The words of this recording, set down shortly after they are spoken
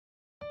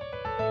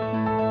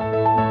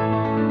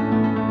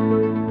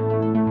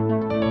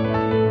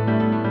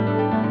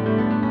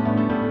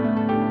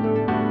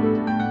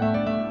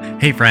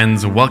Hey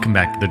friends, welcome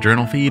back to the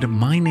Journal Feed.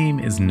 My name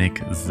is Nick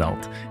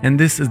Zelt, and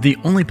this is the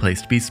only place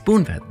to be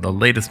spoon-fed the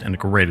latest and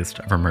greatest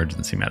of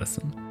emergency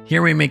medicine.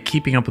 Here we make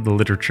keeping up with the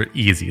literature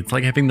easy. It's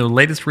like having the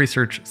latest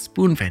research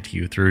spoon-fed to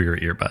you through your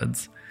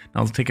earbuds.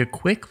 Now let's take a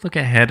quick look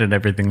ahead at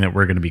everything that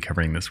we're going to be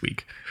covering this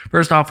week.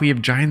 First off, we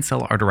have giant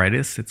cell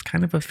arteritis. It's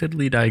kind of a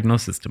fiddly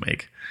diagnosis to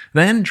make.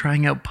 Then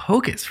trying out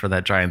POCUS for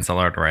that giant cell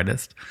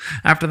arteritis.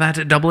 After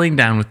that, doubling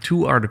down with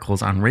 2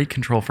 articles on rate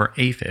control for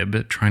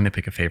A-fib, trying to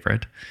pick a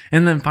favorite.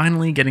 And then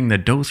finally getting the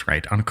dose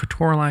right on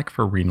Ketorolac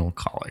for renal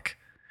colic.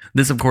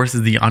 This, of course,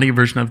 is the audio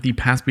version of the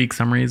past week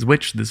summaries,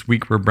 which this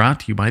week were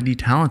brought to you by the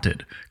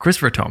talented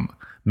Christopher Tome,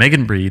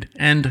 Megan Breed,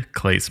 and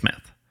Clay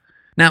Smith.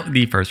 Now,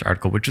 the first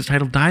article, which is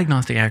titled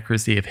Diagnostic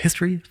Accuracy of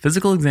History,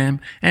 Physical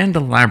Exam,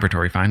 and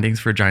Laboratory Findings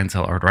for Giant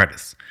Cell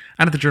Arteritis,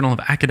 out of the Journal of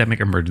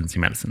Academic Emergency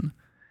Medicine.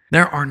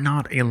 There are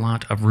not a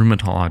lot of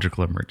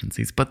rheumatological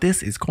emergencies, but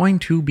this is going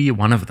to be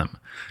one of them.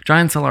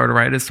 Giant cell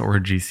arteritis, or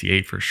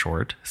GCA for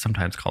short,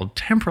 sometimes called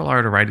temporal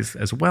arteritis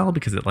as well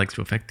because it likes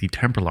to affect the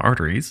temporal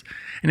arteries,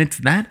 and it's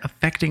that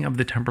affecting of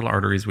the temporal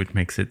arteries which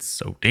makes it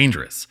so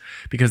dangerous,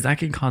 because that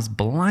can cause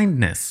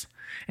blindness,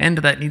 and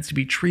that needs to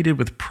be treated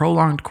with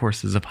prolonged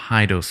courses of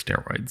high-dose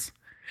steroids.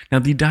 Now,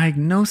 the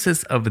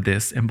diagnosis of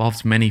this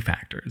involves many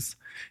factors: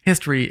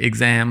 history,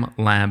 exam,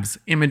 labs,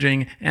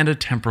 imaging, and a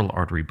temporal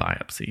artery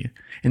biopsy.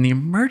 In the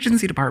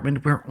emergency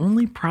department, we're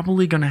only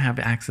probably going to have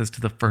access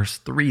to the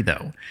first 3,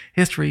 though: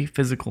 history,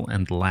 physical,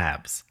 and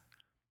labs.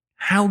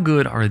 How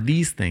good are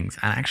these things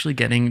at actually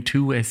getting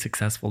to a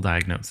successful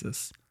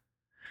diagnosis?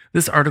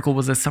 This article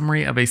was a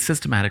summary of a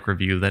systematic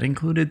review that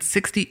included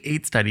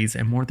 68 studies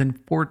and more than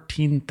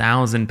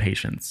 14,000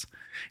 patients.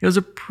 It was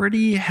a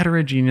pretty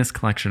heterogeneous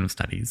collection of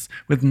studies,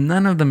 with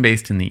none of them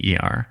based in the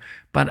ER,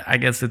 but I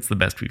guess it's the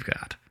best we've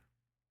got.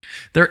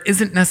 There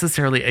isn't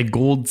necessarily a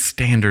gold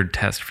standard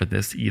test for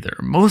this either.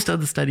 Most of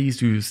the studies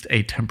used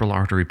a temporal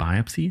artery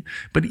biopsy,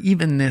 but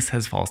even this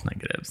has false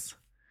negatives.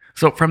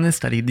 So from this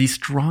study, the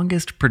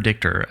strongest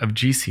predictor of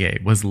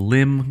GCA was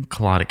limb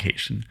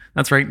claudication.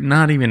 That's right,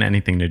 not even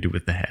anything to do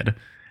with the head.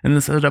 And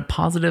this had a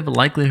positive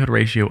likelihood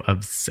ratio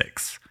of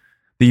 6.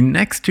 The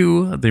next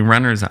 2, the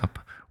runners-up,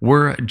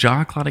 were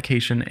jaw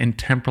claudication and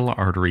temporal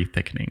artery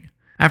thickening.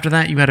 After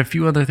that, you had a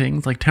few other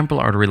things like temporal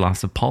artery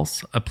loss of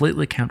pulse, a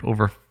platelet count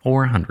over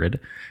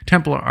 400,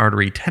 temporal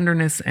artery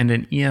tenderness, and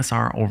an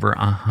ESR over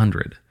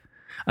 100.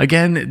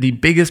 Again, the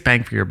biggest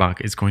bang for your buck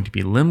is going to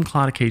be limb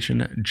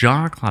claudication,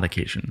 jaw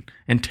claudication,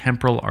 and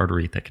temporal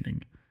artery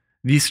thickening.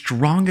 The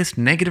strongest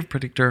negative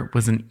predictor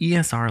was an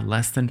ESR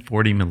less than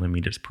 40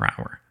 millimeters per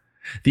hour.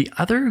 The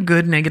other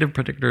good negative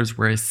predictors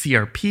were a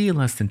CRP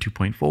less than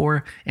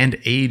 2.4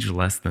 and age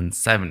less than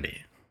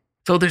 70.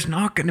 So there's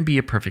not going to be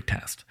a perfect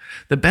test.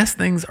 The best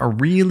things are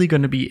really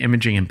going to be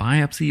imaging and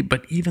biopsy,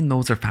 but even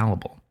those are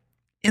fallible.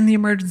 In the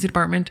emergency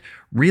department,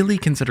 really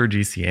consider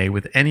GCA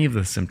with any of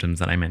the symptoms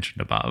that I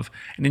mentioned above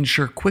and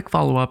ensure quick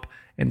follow-up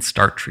and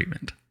start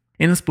treatment.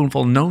 In a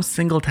spoonful, no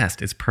single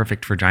test is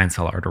perfect for giant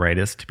cell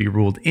arteritis to be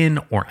ruled in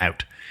or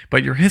out,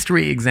 but your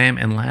history, exam,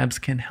 and labs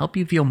can help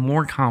you feel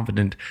more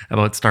confident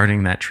about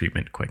starting that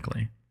treatment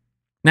quickly.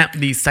 Now,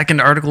 the second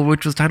article,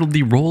 which was titled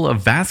The Role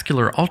of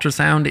Vascular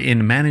Ultrasound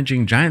in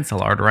Managing Giant Cell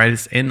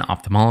Arteritis in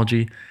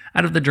Ophthalmology,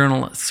 out of the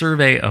journal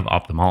Survey of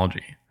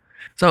Ophthalmology.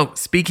 So,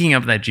 speaking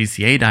of that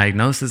GCA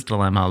diagnosis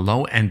dilemma,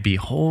 lo and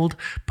behold,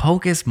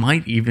 POCUS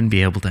might even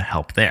be able to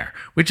help there,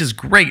 which is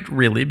great,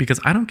 really, because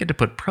I don't get to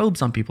put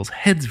probes on people's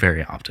heads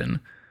very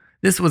often.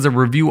 This was a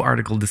review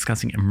article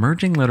discussing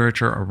emerging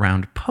literature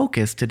around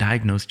POCUS to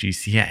diagnose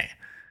GCA.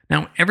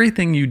 Now,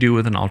 everything you do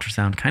with an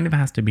ultrasound kind of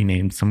has to be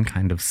named some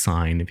kind of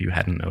sign if you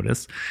hadn't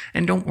noticed.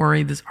 And don't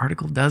worry, this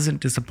article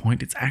doesn't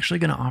disappoint. It's actually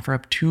going to offer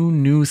up 2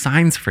 new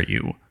signs for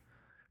you.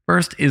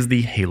 First is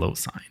the halo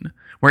sign,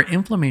 where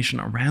inflammation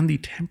around the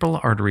temporal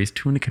arteries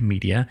tunica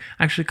media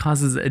actually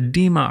causes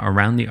edema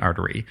around the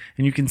artery,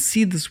 and you can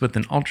see this with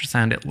an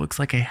ultrasound. It looks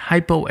like a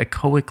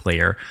hypoechoic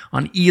layer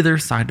on either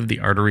side of the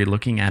artery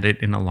looking at it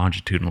in a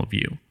longitudinal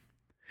view.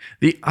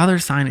 The other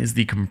sign is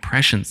the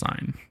compression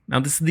sign. Now,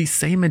 this is the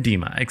same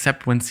edema,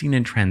 except when seen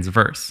in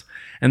transverse,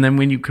 and then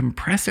when you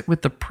compress it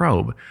with the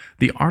probe,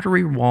 the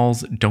artery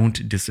walls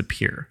don't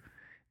disappear.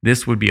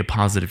 This would be a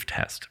positive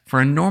test. For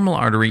a normal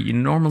artery, it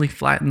normally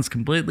flattens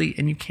completely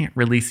and you can't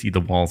really see the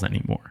walls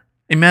anymore.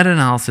 A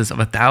meta-analysis of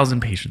 1,000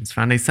 patients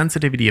found a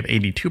sensitivity of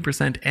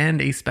 82% and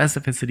a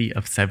specificity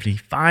of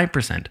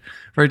 75%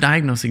 for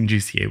diagnosing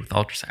GCA with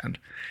ultrasound.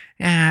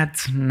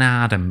 That's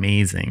not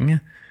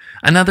amazing.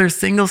 Another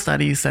single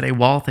study set a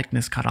wall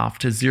thickness cutoff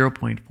to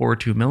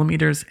 0.42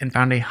 millimeters and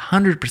found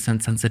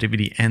 100%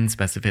 sensitivity and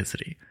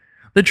specificity.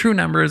 The true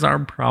numbers are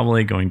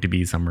probably going to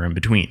be somewhere in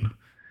between.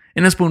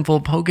 In a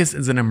spoonful, POCUS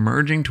is an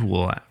emerging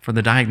tool for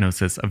the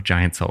diagnosis of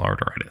giant cell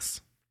arteritis.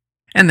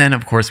 And then,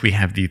 of course, we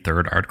have the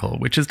third article,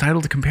 which is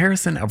titled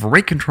Comparison of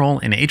Rate Control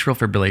in Atrial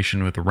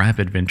Fibrillation with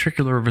Rapid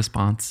Ventricular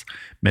Response,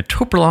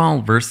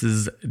 Metoprolol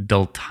versus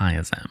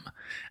Diltiazem,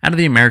 out of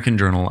the American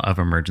Journal of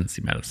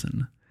Emergency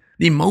Medicine.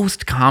 The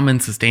most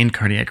common sustained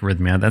cardiac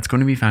arrhythmia that's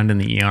going to be found in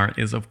the ER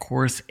is, of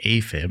course,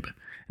 A-fib.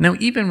 Now,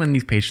 even when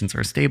these patients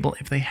are stable,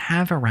 if they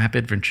have a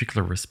rapid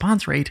ventricular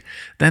response rate,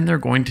 then they're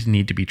going to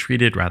need to be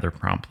treated rather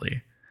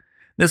promptly.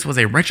 This was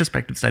a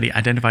retrospective study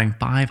identifying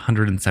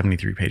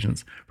 573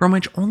 patients, from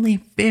which only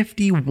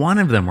 51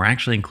 of them were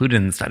actually included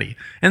in the study,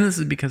 and this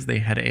is because they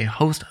had a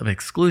host of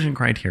exclusion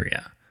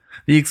criteria.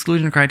 The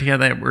exclusion criteria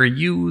that were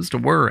used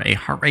were a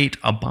heart rate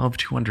above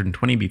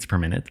 220 beats per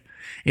minute,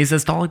 a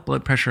systolic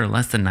blood pressure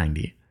less than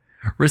 90,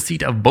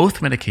 receipt of both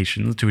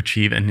medications to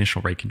achieve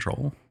initial rate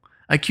control,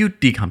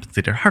 acute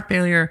decompensated heart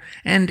failure,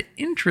 and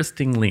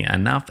interestingly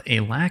enough,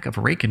 a lack of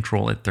rate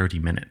control at 30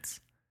 minutes.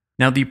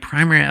 Now, the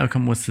primary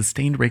outcome was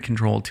sustained rate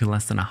control to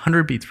less than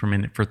 100 beats per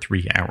minute for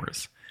 3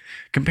 hours.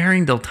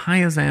 Comparing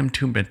Diltiazem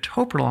to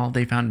Metoprolol,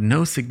 they found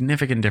no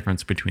significant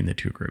difference between the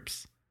two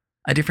groups.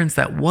 A difference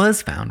that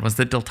was found was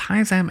that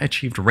Diltiazem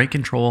achieved rate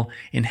control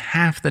in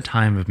half the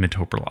time of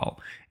Metoprolol,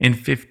 in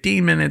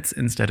 15 minutes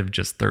instead of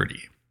just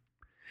 30.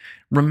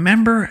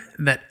 Remember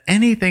that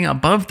anything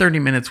above 30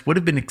 minutes would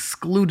have been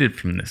excluded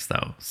from this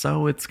though,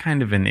 so it's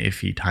kind of an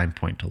iffy time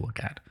point to look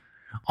at.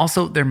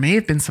 Also, there may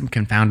have been some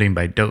confounding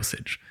by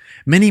dosage.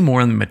 Many more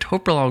in the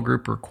Metoprolol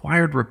group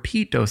required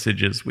repeat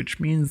dosages, which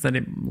means that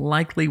it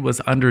likely was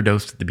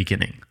underdosed at the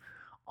beginning.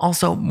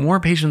 Also, more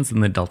patients in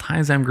the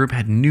Diltiazem group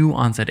had new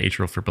onset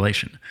atrial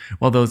fibrillation,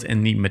 while those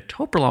in the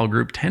Metoprolol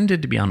group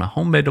tended to be on a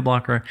home beta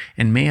blocker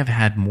and may have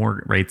had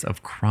more rates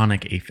of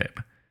chronic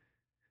A-fib.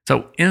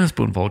 So, in a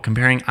spoonful,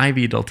 comparing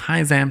IV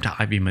Diltiazem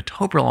to IV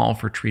Metoprolol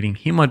for treating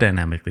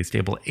hemodynamically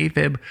stable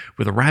A-fib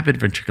with a rapid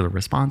ventricular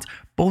response,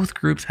 both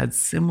groups had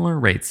similar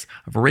rates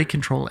of rate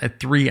control at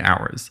 3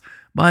 hours,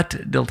 but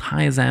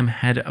Diltiazem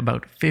had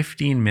about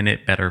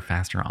 15-minute better,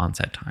 faster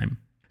onset time.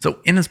 So,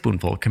 in a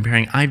spoonful,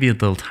 comparing IV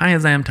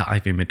Diltiazem to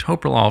IV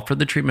Metoprolol for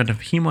the treatment of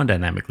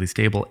hemodynamically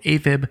stable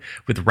A-fib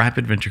with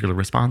rapid ventricular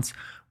response,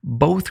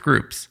 both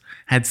groups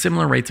had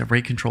similar rates of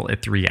rate control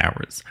at 3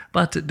 hours,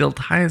 but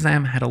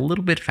Diltiazem had a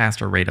little bit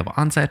faster rate of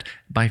onset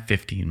by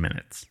 15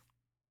 minutes.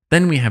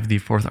 Then we have the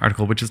fourth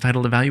article, which is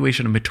titled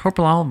Evaluation of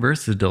Metoprolol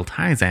versus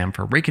Diltiazem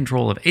for Rate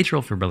Control of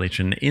Atrial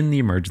Fibrillation in the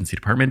Emergency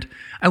Department,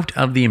 out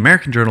of the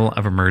American Journal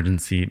of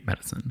Emergency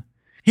Medicine.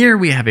 Here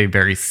we have a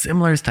very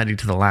similar study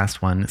to the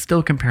last one,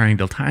 still comparing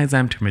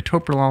Diltiazem to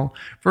Metoprolol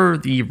for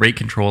the rate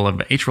control of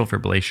atrial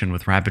fibrillation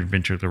with rapid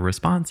ventricular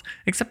response,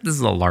 except this is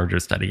a larger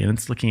study and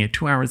it's looking at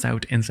 2 hours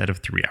out instead of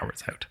 3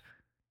 hours out.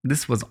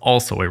 This was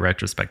also a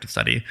retrospective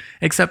study,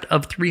 except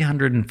of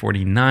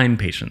 349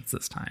 patients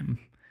this time.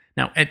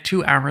 Now, at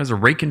 2 hours,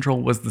 rate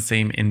control was the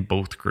same in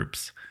both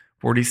groups,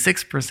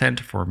 46%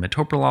 for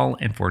Metoprolol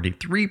and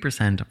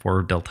 43%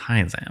 for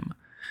Diltiazem.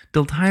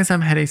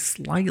 Diltiazem had a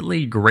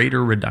slightly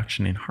greater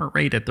reduction in heart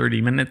rate at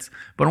 30 minutes,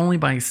 but only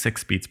by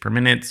 6 beats per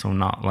minute, so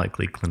not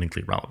likely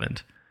clinically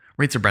relevant.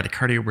 Rates of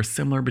bradycardia were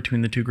similar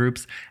between the two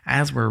groups,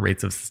 as were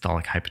rates of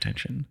systolic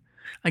hypertension.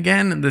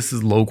 Again, this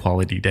is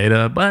low-quality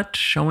data, but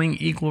showing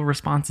equal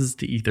responses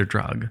to either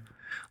drug.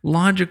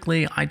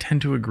 Logically, I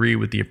tend to agree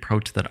with the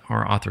approach that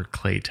our author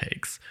Clay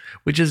takes,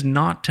 which is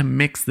not to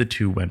mix the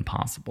two when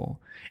possible.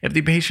 If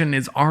the patient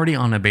is already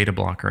on a beta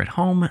blocker at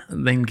home,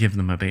 then give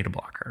them a beta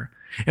blocker.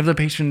 If the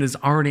patient is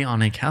already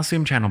on a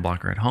calcium channel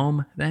blocker at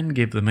home, then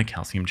give them a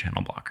calcium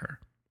channel blocker.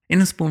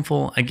 In a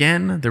spoonful,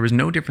 again, there was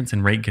no difference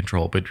in rate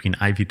control between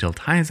IV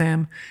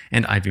Diltiazem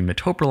and IV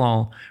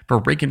Metoprolol for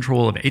rate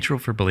control of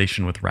atrial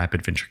fibrillation with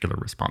rapid ventricular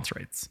response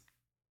rates.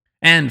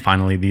 And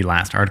finally, the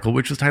last article,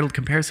 which was titled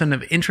Comparison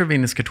of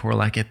Intravenous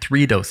Ketorolac at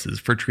 3 Doses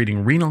for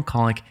Treating Renal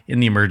Colic in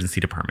the Emergency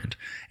Department,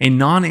 a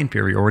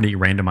non-inferiority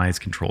randomized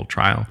controlled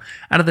trial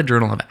out of the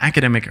Journal of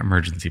Academic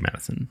Emergency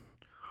Medicine.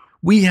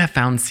 We have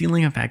found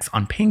ceiling effects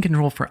on pain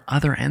control for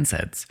other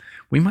NSAIDs.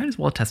 We might as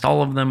well test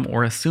all of them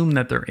or assume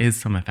that there is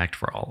some effect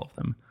for all of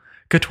them.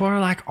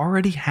 Ketorolac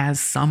already has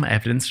some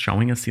evidence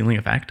showing a ceiling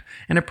effect,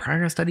 and a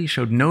prior study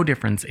showed no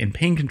difference in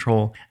pain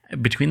control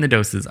between the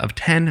doses of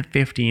 10,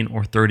 15,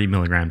 or 30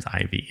 milligrams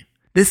IV.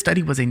 This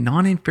study was a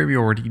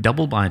non-inferiority,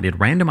 double-blinded,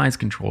 randomized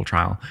control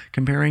trial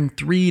comparing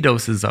 3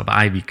 doses of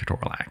IV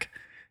Ketorolac,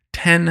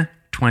 10,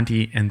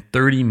 20, and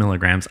 30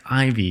 milligrams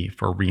IV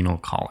for renal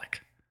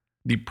colic.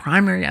 The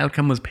primary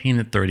outcome was pain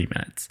at 30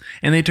 minutes,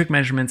 and they took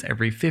measurements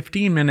every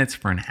 15 minutes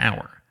for an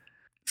hour.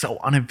 So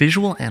on a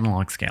visual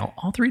analog scale,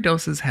 all 3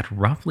 doses had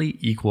roughly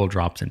equal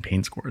drops in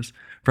pain scores,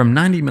 from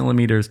 90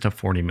 millimeters to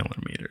 40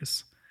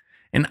 millimeters.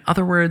 In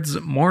other words,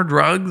 more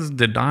drugs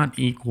did not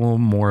equal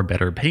more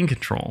better pain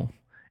control,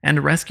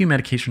 and rescue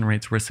medication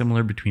rates were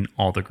similar between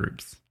all the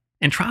groups.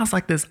 In trials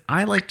like this,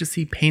 I like to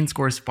see pain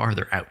scores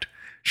farther out.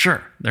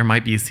 Sure, there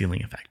might be a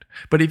ceiling effect,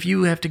 but if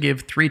you have to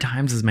give 3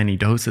 times as many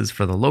doses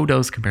for the low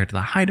dose compared to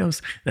the high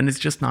dose, then it's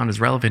just not as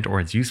relevant or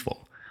as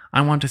useful.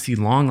 I want to see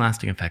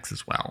long-lasting effects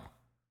as well.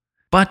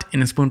 But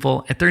in a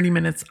spoonful, at 30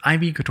 minutes,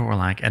 IV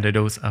Ketorolac at a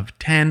dose of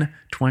 10,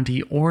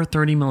 20, or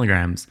 30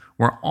 milligrams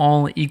were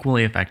all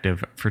equally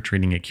effective for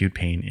treating acute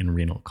pain in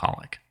renal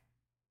colic.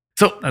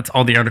 So that's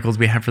all the articles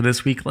we have for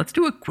this week. Let's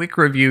do a quick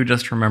review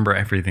just to remember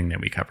everything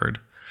that we covered.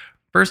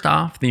 First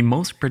off, the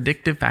most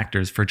predictive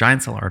factors for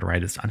giant cell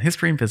arteritis on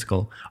history and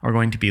physical are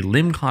going to be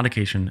limb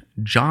claudication,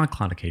 jaw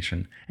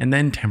claudication, and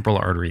then temporal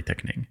artery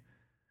thickening.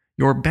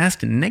 Your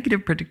best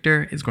negative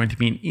predictor is going to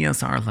be an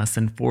ESR less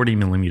than 40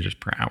 millimeters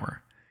per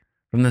hour.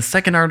 From the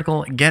second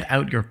article, get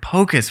out your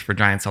POCUS for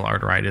giant cell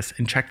arteritis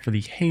and check for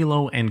the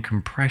halo and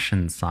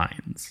compression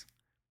signs.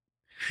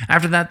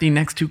 After that, the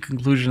next two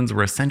conclusions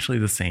were essentially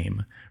the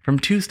same. From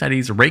two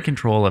studies, rate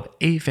control of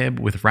A-fib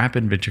with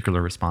rapid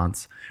ventricular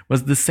response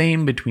was the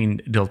same between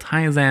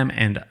Diltiazem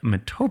and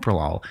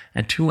Metoprolol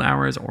at 2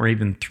 hours or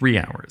even 3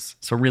 hours,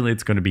 so really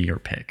it's going to be your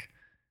pick.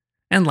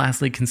 And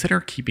lastly, consider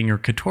keeping your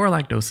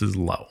Ketorolac doses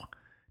low.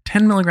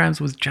 10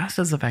 milligrams was just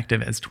as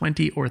effective as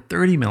 20 or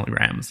 30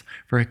 milligrams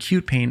for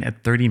acute pain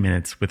at 30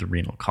 minutes with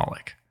renal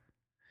colic.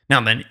 Now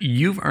then,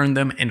 you've earned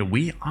them and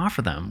we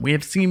offer them. We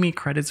have CME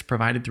credits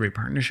provided through a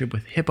partnership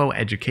with Hippo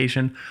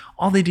Education.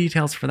 All the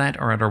details for that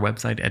are at our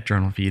website at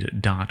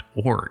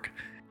JournalFeed.org.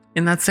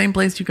 In that same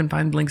place, you can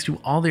find links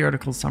to all the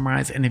articles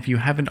summarized, and if you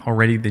haven't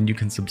already, then you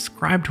can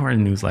subscribe to our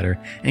newsletter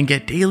and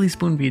get daily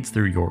spoon feeds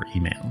through your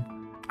email.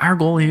 Our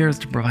goal here is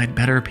to provide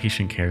better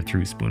patient care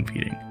through spoon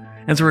feeding,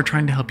 and so we're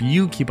trying to help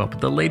you keep up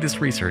with the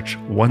latest research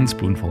one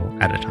spoonful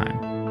at a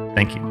time.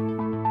 Thank you.